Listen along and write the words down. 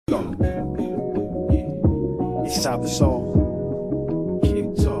South is all.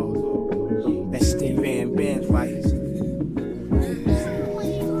 Kid talk. That's Steve Van Band, right?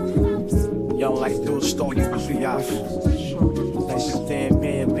 Yo, like those stories was we out. That's Stan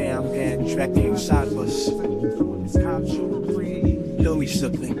Van Band, man, tracking inside of us. Billy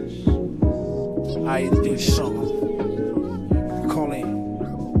Sibling. I did something.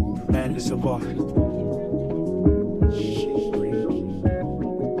 Calling Bandits of Art.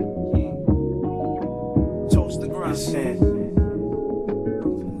 Toast the grind.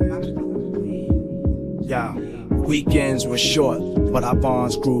 Yeah, weekends were short, but our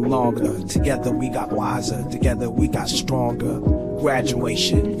bonds grew longer. Together we got wiser, together we got stronger.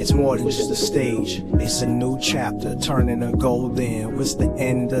 Graduation, it's more than just a stage. It's a new chapter, turning a golden. It's the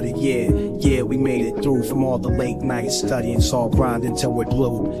end of the year. Yeah, we made it through from all the late nights studying, saw grinding till we're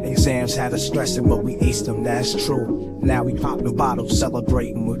blue. Exams had us stressing, but we aced them, that's true. Now we popping bottles,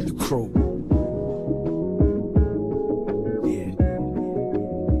 celebrating with the crew.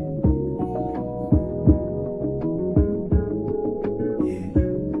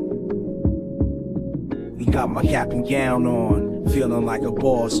 Got my cap and gown on, feeling like a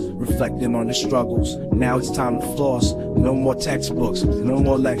boss, reflecting on the struggles. Now it's time to floss. No more textbooks, no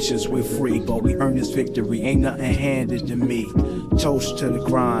more lectures, we're free. But we earned this victory, ain't nothing handed to me. Toast to the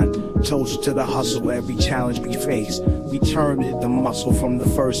grind, toast to the hustle, every challenge we face. We turned it, the muscle from the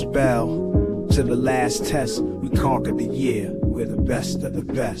first bell to the last test. We conquered the year, we're the best of the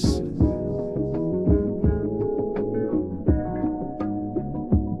best.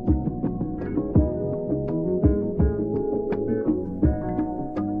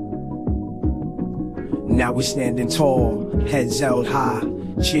 Now we're standing tall, heads held high.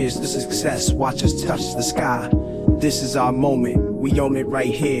 Cheers to success, watch us touch the sky. This is our moment, we own it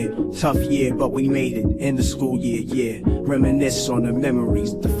right here. Tough year, but we made it in the school year, yeah. Reminisce on the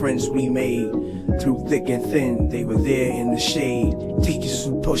memories, the friends we made. Through thick and thin, they were there in the shade. Teachers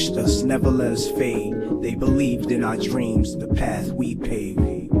who pushed us, never let us fade. They believed in our dreams, the path we paved.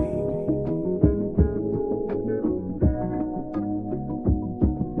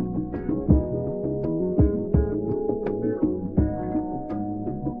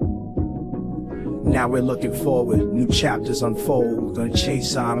 Now we're looking forward, new chapters unfold. Gonna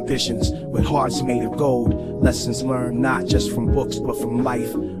chase our ambitions with hearts made of gold. Lessons learned not just from books but from life.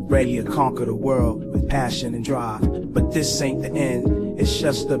 Ready to conquer the world with passion and drive. But this ain't the end, it's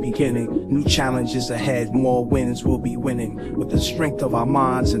just the beginning. New challenges ahead, more wins we'll be winning. With the strength of our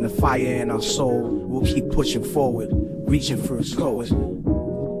minds and the fire in our soul, we'll keep pushing forward, reaching for its goals.